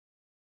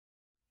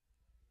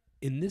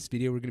In this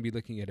video, we're going to be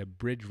looking at a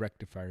bridge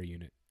rectifier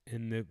unit.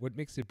 And what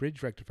makes a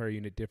bridge rectifier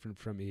unit different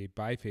from a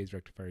biphase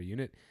rectifier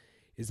unit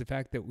is the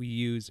fact that we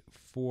use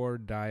 4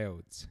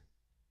 diodes.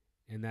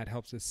 And that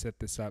helps us set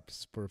this up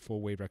for full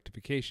wave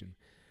rectification.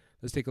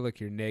 Let's take a look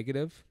here,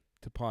 negative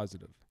to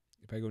positive.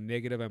 If I go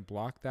negative, I'm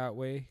blocked that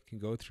way, can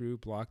go through,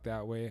 block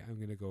that way. I'm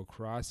going to go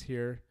across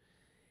here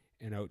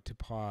and out to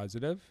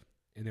positive.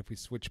 And if we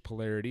switch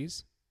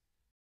polarities,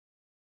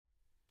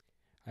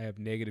 I have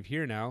negative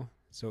here now,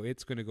 so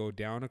it's going to go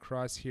down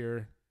across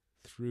here,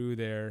 through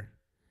there,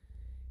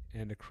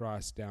 and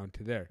across down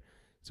to there.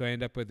 So I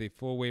end up with a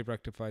full wave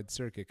rectified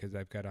circuit because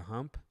I've got a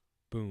hump,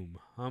 boom,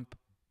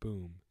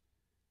 boom.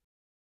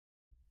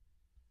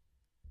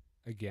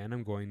 Again,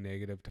 I'm going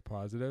negative to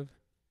positive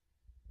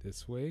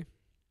this way.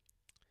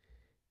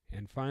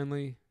 And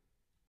finally,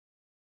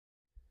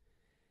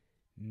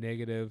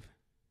 negative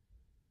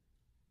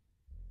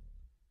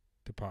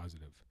to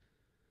positive.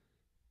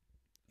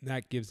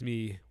 That gives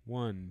me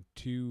 1,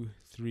 2,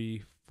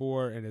 3,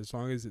 4, and as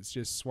long as it's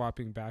just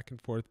swapping back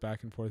and forth,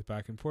 back and forth,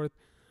 back and forth,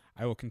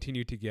 I will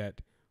continue to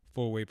get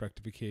full wave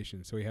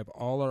rectification. So we have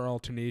all our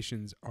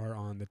alternations are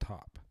on the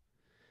top.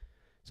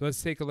 So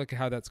let's take a look at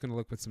how that's going to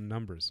look with some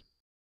numbers.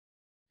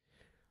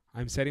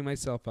 I'm setting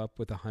myself up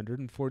with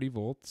 140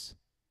 volts,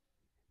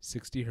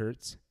 60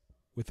 hertz,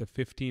 with a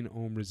 15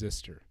 ohm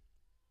resistor.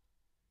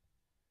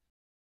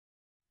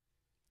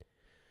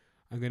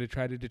 I'm going to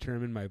try to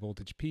determine my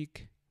voltage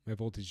peak, my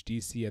voltage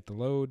DC at the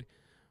load,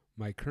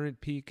 my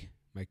current peak,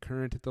 my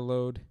current at the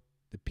load,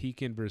 the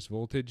peak inverse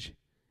voltage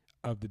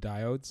of the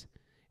diodes,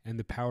 and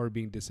the power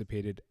being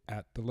dissipated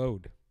at the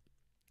load.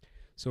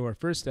 So our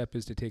first step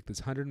is to take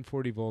this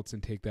 140 volts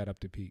and take that up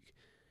to peak.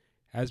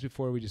 As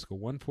before, we just go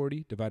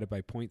 140 divided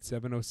by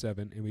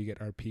 0.707 and we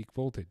get our peak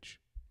voltage.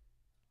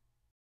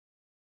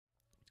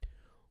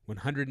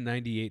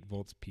 198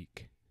 volts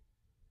peak.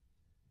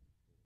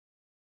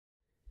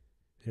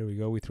 There we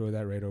go, we throw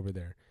that right over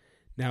there.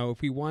 Now,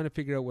 if we want to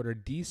figure out what our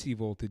DC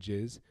voltage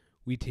is,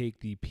 we take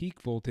the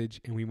peak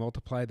voltage and we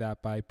multiply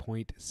that by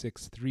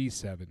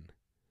 0.637.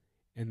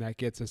 And that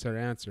gets us our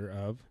answer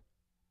of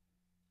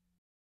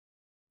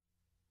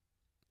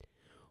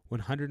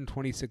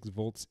 126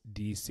 volts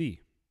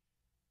DC.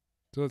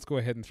 So let's go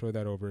ahead and throw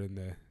that over in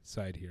the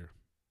side here.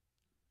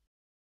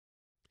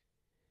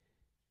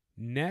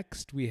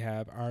 Next, we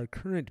have our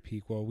current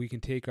peak. Well, we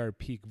can take our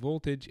peak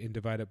voltage and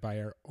divide it by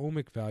our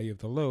ohmic value of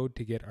the load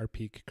to get our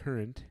peak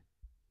current,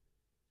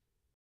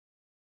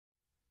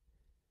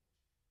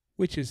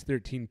 which is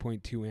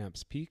 13.2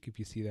 amps peak, if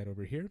you see that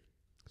over here.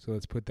 So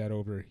let's put that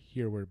over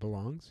here where it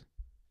belongs.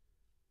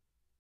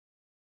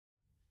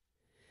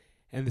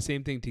 And the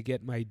same thing to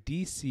get my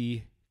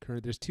DC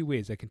current, there's 2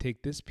 ways. I can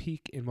take this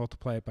peak and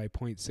multiply it by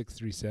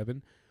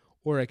 0.637,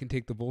 or I can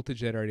take the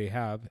voltage that I already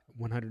have,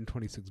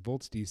 126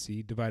 volts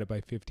DC, divided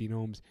by 15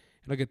 ohms,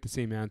 and I'll get the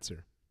same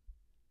answer.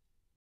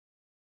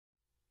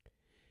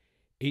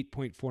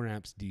 8.4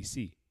 amps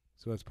DC.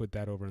 So let's put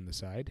that over on the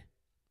side.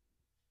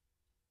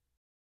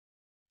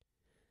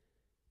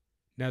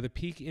 Now the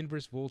peak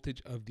inverse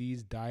voltage of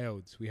these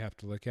diodes we have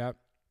to look at,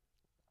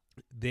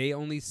 they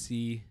only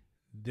see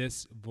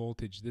this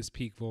voltage, this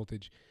peak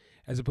voltage,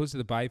 as opposed to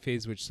the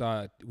biphase, which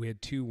saw we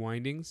had 2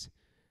 windings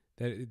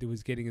that it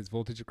was getting its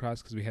voltage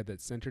across because we had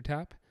that center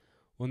tap.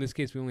 Well, in this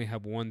case, we only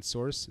have one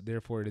source,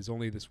 therefore it is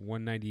only this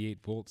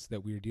 198 volts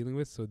that we are dealing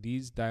with. So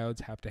these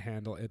diodes have to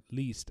handle at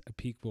least a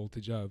peak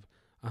voltage of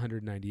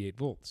 198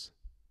 volts.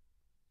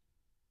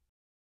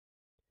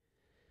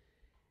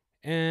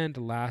 And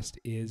last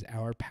is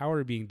our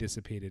power being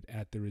dissipated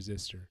at the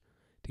resistor.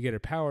 To get our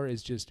power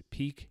is just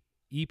peak,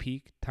 E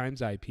peak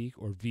times I peak,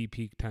 or V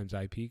peak times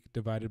I peak,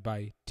 divided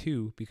by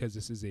 2, because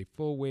this is a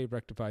full wave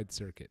rectified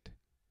circuit.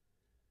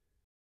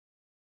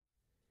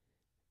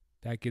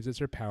 That gives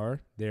us our power.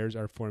 There's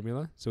our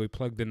formula. So we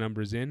plug the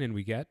numbers in and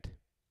we get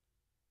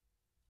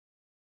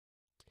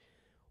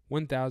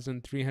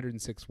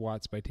 1,306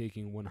 watts by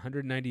taking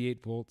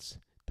 198 volts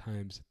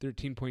times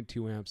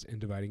 13.2 amps and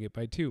dividing it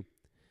by 2.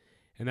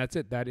 And that's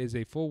it. That is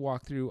a full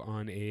walkthrough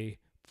on a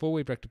full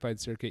wave rectified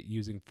circuit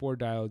using 4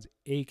 diodes,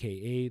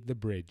 aka the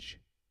bridge.